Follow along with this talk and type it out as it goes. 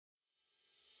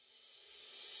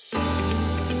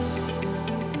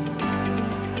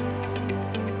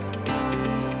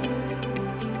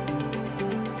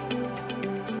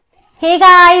Hey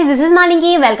guys, this is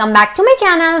Malinki. Welcome back to my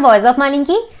channel Voice of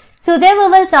Malinki. Today we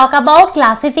will talk about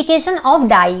classification of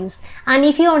dyes. And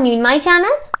if you are new in my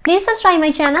channel, please subscribe my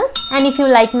channel. And if you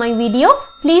like my video,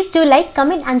 please do like,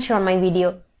 comment and share my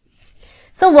video.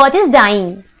 So what is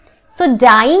dyeing? So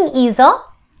dyeing is a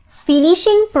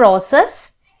finishing process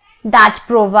that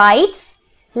provides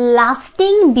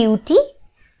lasting beauty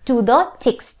to the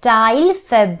textile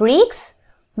fabrics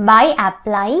by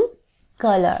applying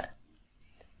color.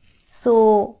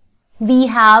 So we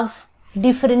have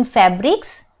different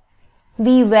fabrics,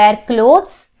 we wear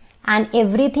clothes and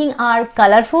everything are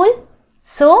colorful.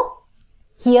 So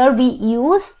here we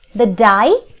use the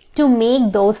dye to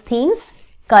make those things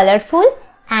colorful,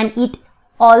 and it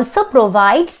also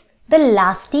provides the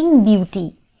lasting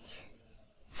beauty.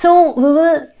 So we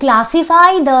will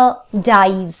classify the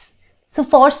dyes. So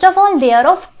first of all, they are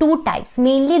of two types.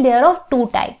 Mainly they are of two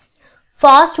types.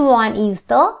 First one is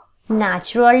the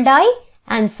natural dye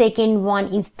and second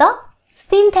one is the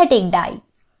synthetic dye.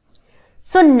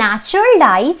 So natural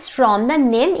dyes, from the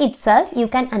name itself you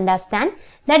can understand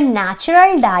that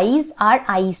natural dyes are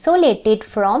isolated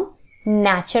from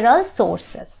natural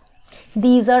sources.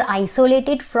 These are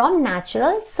isolated from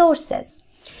natural sources.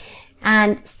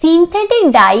 And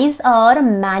synthetic dyes are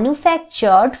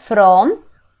manufactured from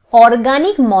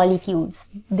organic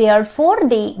molecules. Therefore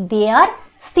they are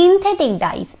synthetic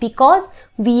dyes because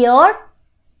we are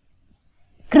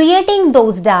creating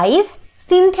those dyes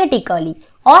synthetically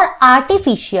or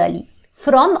artificially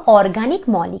from organic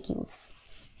molecules.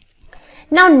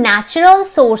 Now from natural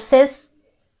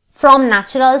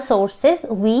sources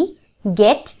we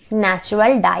get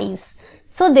natural dyes.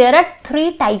 So there are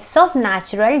three types of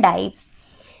natural dyes: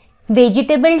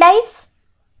 vegetable dyes,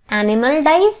 animal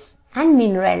dyes and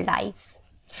mineral dyes.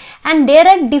 And there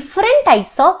are different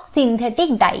types of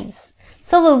synthetic dyes.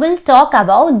 So we will talk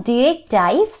about direct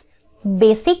dyes,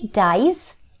 basic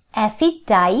dyes, acid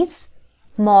dyes,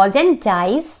 mordant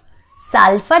dyes,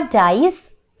 sulphur dyes,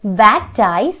 wax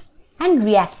dyes and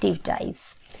reactive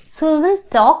dyes. So we will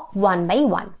talk one by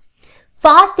one.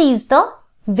 First is the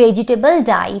vegetable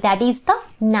dye, that is the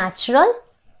natural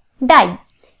dye.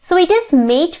 So it is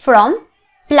made from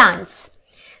plants.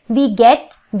 We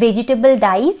get vegetable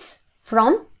dyes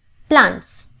from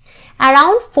plants.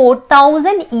 Around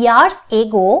 4000 years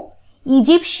ago,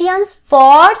 Egyptians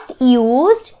first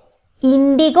used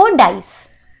indigo dyes.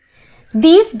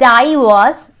 This dye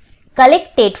was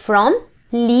collected from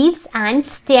leaves and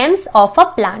stems of a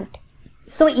plant.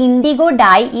 So indigo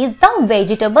dye is the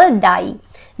vegetable dye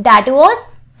that was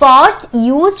first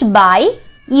used by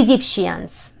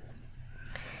Egyptians.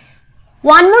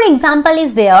 One more example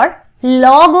is there.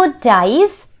 Logo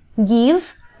dyes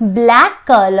give black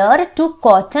color to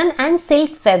cotton and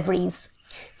silk fabrics.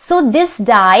 So this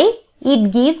dye,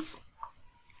 it gives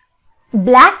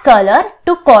black color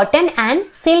to cotton and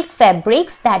silk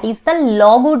fabrics, that is the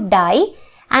logo dye,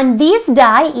 and this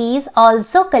dye is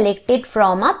also collected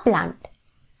from a plant.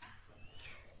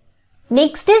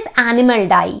 Next is animal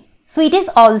dye. So it is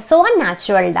also a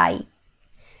natural dye.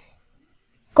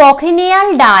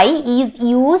 Cochineal dye is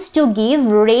used to give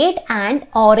red and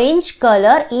orange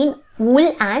color in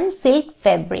wool and silk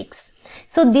fabrics.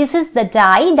 So this is the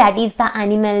dye, that is the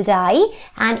animal dye,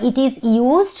 and it is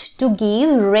used to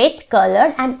give red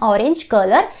color and orange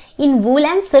color in wool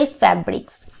and silk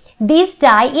fabrics. This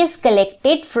dye is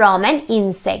collected from an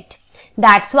insect.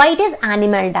 That's why it is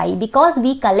animal dye, because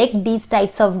we collect these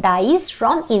types of dyes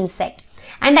from insect.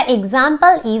 And the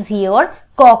example is here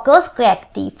Coccus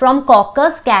cacti. From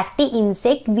Coccus cacti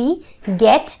insect we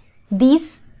get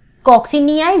this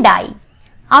cochineal dye.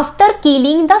 After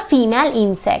killing the female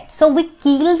insect, so we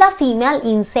kill the female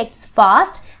insects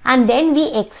first and then we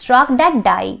extract that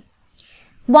dye.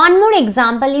 One more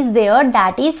example is there,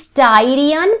 that is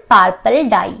Tyrian purple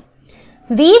dye,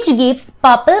 which gives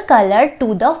purple color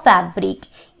to the fabric.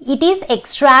 It is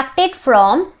extracted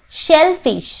from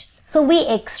shellfish. So we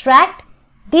extract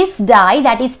this dye,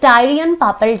 that is Tyrian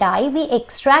purple dye, we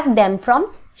extract them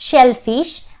from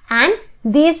shellfish and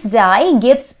this dye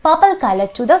gives purple color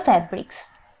to the fabrics.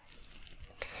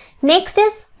 Next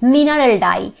is mineral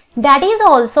dye, that is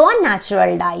also a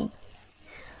natural dye.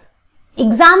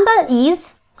 Example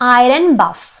is iron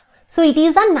buff. So it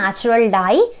is a natural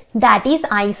dye that is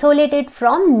isolated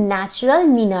from natural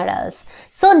minerals.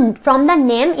 So from the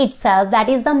name itself, that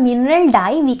is the mineral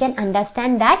dye, we can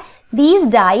understand that these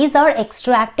dyes are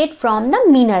extracted from the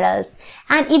minerals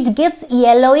and it gives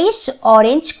yellowish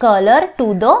orange color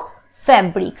to the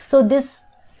fabric. So this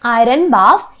iron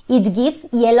buff, it gives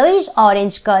yellowish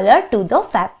orange color to the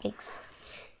fabrics.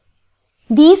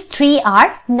 These three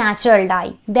are natural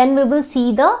dye. Then we will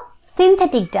see the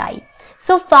synthetic dye.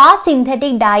 So fast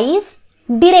synthetic dye is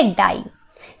direct dye.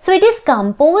 So it is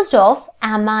composed of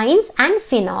amines and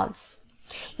phenols.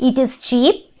 It is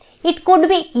cheap, it could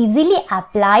be easily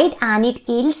applied and it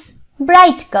yields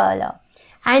bright color.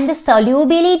 And the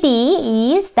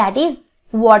solubility is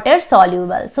water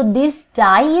soluble. So this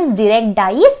dye is direct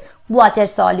dye is water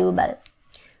soluble.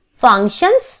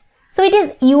 Functions. So it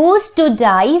is used to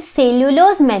dye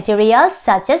cellulose materials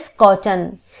such as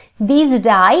cotton. This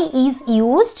dye is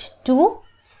used to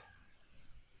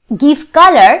give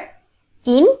color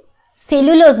in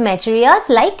cellulose materials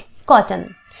like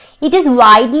cotton. It is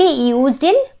widely used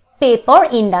in paper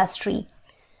industry.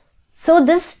 So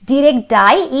this direct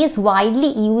dye is widely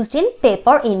used in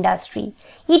paper industry.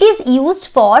 It is used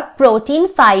for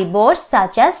protein fibers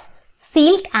such as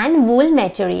silk and wool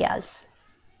materials.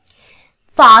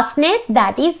 Fastness,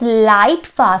 that is light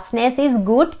fastness is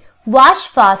good, wash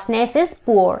fastness is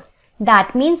poor.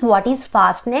 That means what is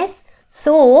fastness?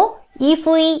 So if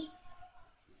we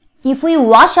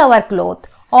wash our cloth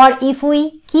or if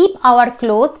we keep our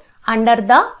cloth under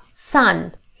the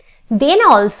sun, then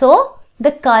also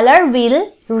the color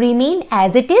will remain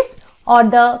as it is or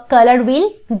the color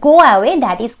will go away.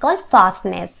 That is called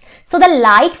fastness. So the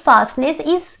light fastness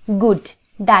is good.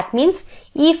 That means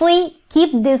if we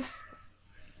keep this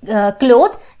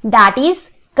cloth that is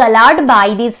colored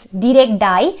by this direct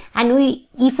dye and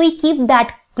if we keep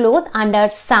that cloth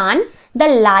under sun, the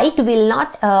light will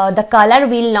not, the color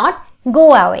will not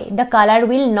go away. The color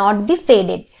will not be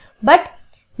faded. But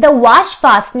the wash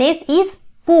fastness is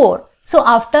poor. So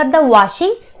after the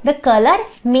washing, the color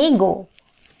may go.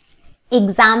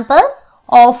 Example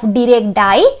of direct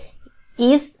dye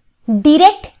is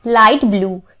direct light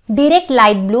blue. Direct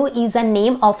light blue is a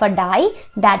name of a dye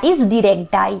that is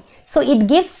direct dye. So it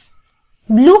gives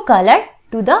blue color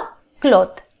to the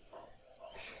cloth.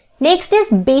 Next is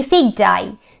basic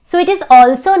dye. So it is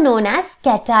also known as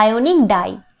cationic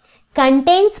dye.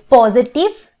 Contains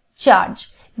positive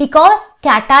charge. Because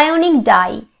cationic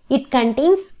dye, it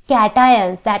contains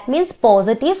cations, that means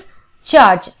positive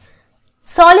charge.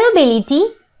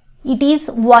 Solubility, it is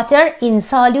water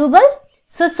insoluble.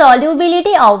 So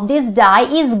solubility of this dye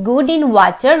is good in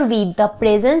water with the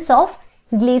presence of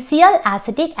glacial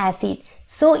acetic acid.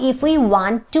 So if we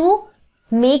want to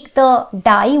make the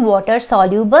dye water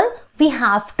soluble, we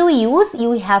have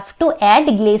to add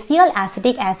glacial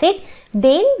acetic acid,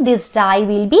 then this dye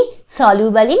will be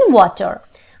soluble in water.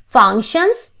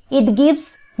 Functions, it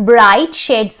gives bright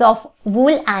shades of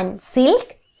wool and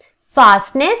silk.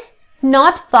 Fastness,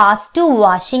 not fast to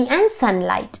washing and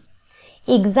sunlight.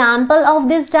 Example of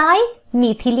this dye,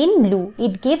 methylene blue.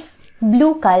 It gives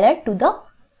blue color to the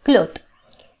cloth.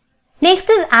 Next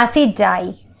is acid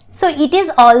dye. So it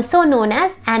is also known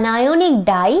as anionic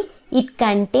dye. It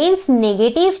contains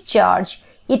negative charge.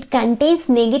 It contains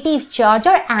negative charge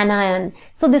or anion.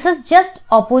 So this is just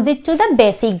opposite to the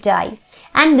basic dye.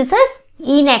 And this is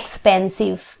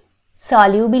inexpensive.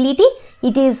 Solubility,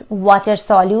 it is water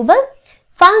soluble.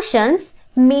 Functions,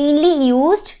 mainly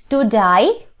used to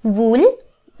dye wool,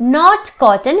 not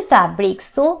cotton fabrics.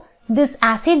 So this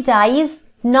acid dye is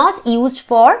not used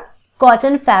for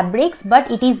cotton fabrics, but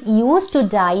it is used to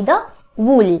dye the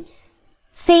wool.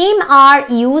 Some are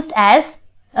used as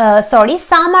food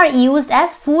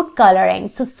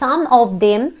colorants. So some of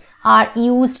them are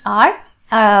used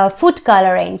food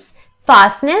colorants.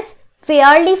 Fastness,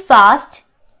 fairly fast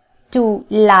to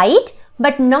light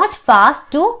but not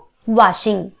fast to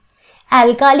washing.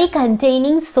 Alkali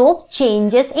containing soap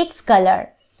changes its color.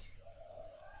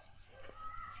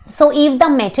 So if the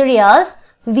materials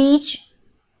which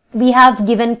we have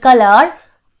given color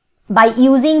by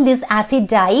using these acid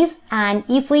dyes, and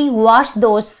if we wash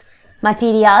those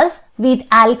materials with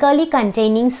alkali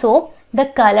containing soap, the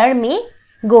color may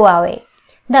go away.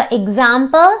 The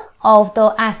example of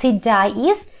the acid dye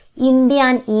is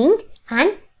Indian ink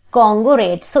and Congo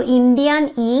red. So Indian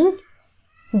ink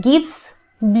gives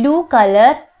blue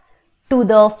color to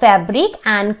the fabric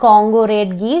and Congo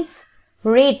red gives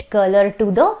red color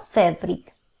to the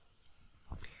fabric.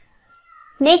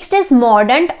 Next is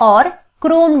mordant or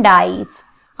chrome dyes.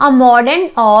 A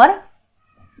mordant or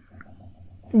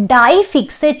Die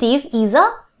Fixative is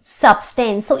a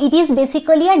substance. So it is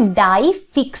basically a Die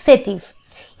Fixative.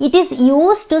 It is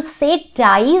used to set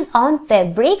dyes on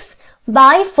fabrics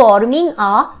by forming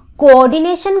a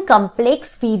coordination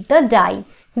complex with the dye,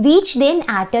 which then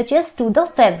attaches to the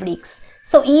fabrics.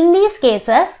 So in these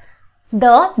cases,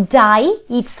 the dye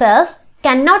itself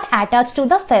cannot attach to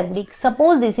the fabric.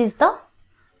 Suppose this is the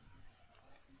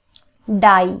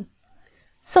dye.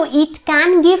 So it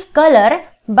can give color,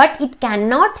 but it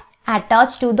cannot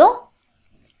attach to the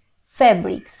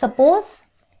fabric. Suppose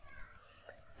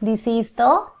this is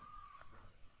the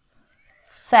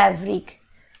fabric.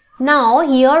 Now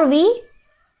here we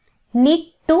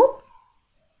need to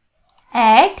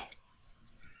add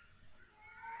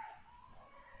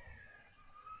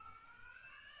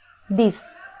this.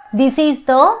 This is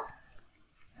the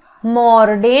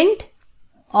mordant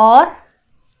or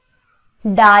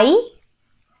dye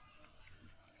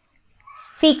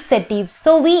fixative.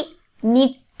 So we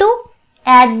need to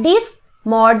add this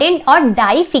mordant or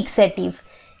dye fixative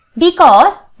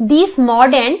because this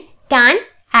mordant can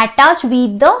attach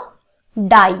with the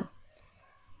dye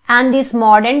and this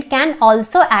mordant can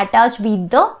also attach with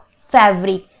the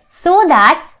fabric so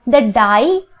that the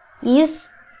dye is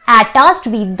attached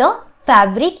with the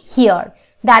fabric here.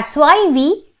 That's why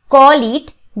we call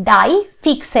it dye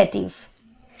fixative.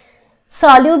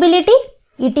 Solubility,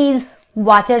 it is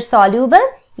water soluble.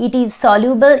 It is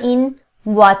soluble in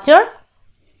water.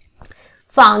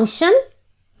 Function,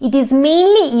 it is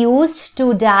mainly used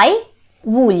to dye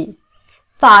wool.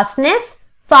 Fastness,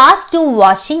 fast to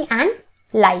washing and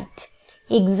light.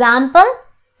 Example,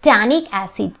 tannic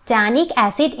acid. Tannic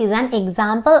acid is an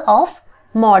example of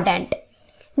mordant.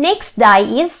 Next dye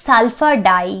is sulphur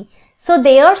dye. So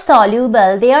they are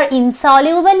soluble, they are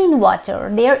insoluble in water.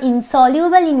 They are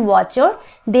insoluble in water.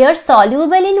 They are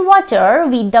soluble in water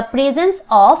with the presence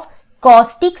of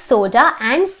caustic soda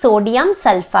and sodium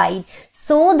sulfide.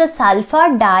 So the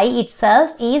sulphur dye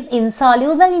itself is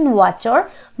insoluble in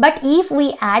water, but if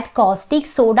we add caustic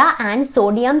soda and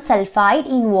sodium sulfide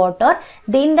in water,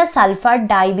 then the sulphur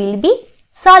dye will be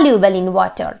soluble in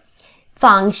water.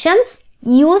 Functions,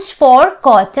 used for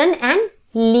cotton and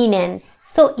linen.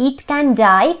 So it can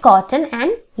dye cotton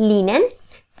and linen.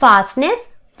 Fastness,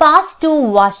 fast to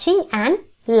washing and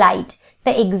light.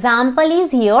 The example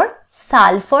is here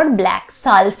sulphur black.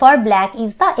 Sulphur black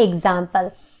is the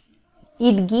example.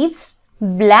 It gives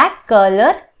black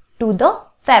color to the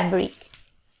fabric.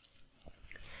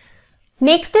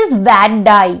 Next is vat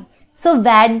dye. So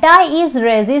vat dye is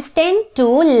resistant to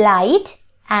light,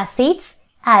 acids,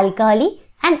 alkali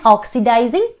and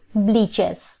oxidizing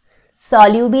bleaches.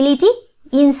 Solubility,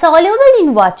 insoluble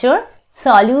in water,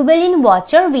 soluble in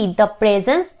water with the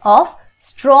presence of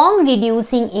strong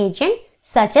reducing agent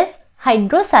such as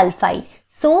hydrosulfide.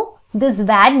 So this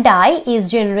vat dye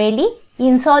is generally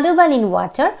insoluble in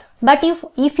water, but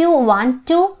if you want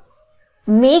to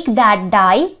make that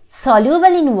dye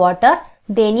soluble in water,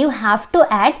 then you have to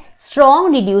add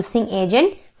strong reducing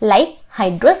agent like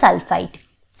hydrosulfide.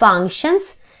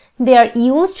 Functions, they are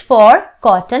used for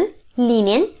cotton,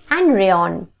 linen and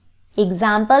rayon.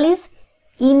 Example is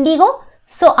indigo.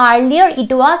 So earlier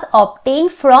it was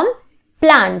obtained from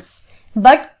plants,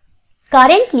 but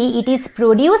currently it is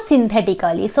produced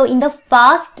synthetically. So in the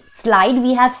first slide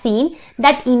we have seen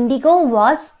that indigo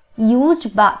was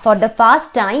used for the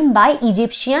first time by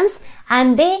Egyptians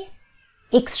and they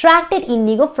extracted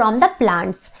indigo from the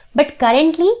plants. But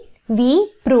currently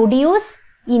we produce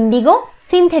indigo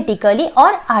synthetically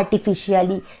or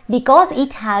artificially because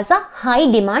it has a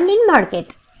high demand in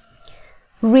market.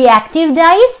 Reactive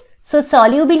dyes, so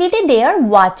solubility, they are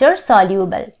water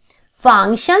soluble.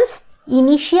 Functions,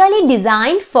 initially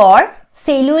designed for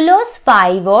cellulose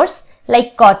fibers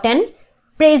like cotton,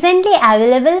 presently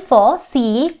available for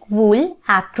silk, wool,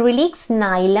 acrylics,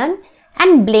 nylon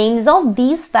and blends of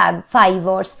these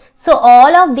fibers. So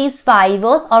all of these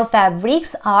fibers or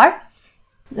fabrics are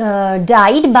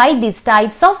dyed by these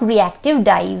types of reactive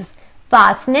dyes.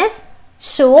 Fastness,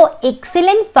 show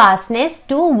excellent fastness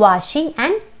to washing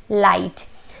and light.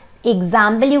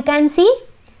 Example you can see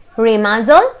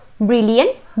Remazole,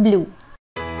 brilliant blue.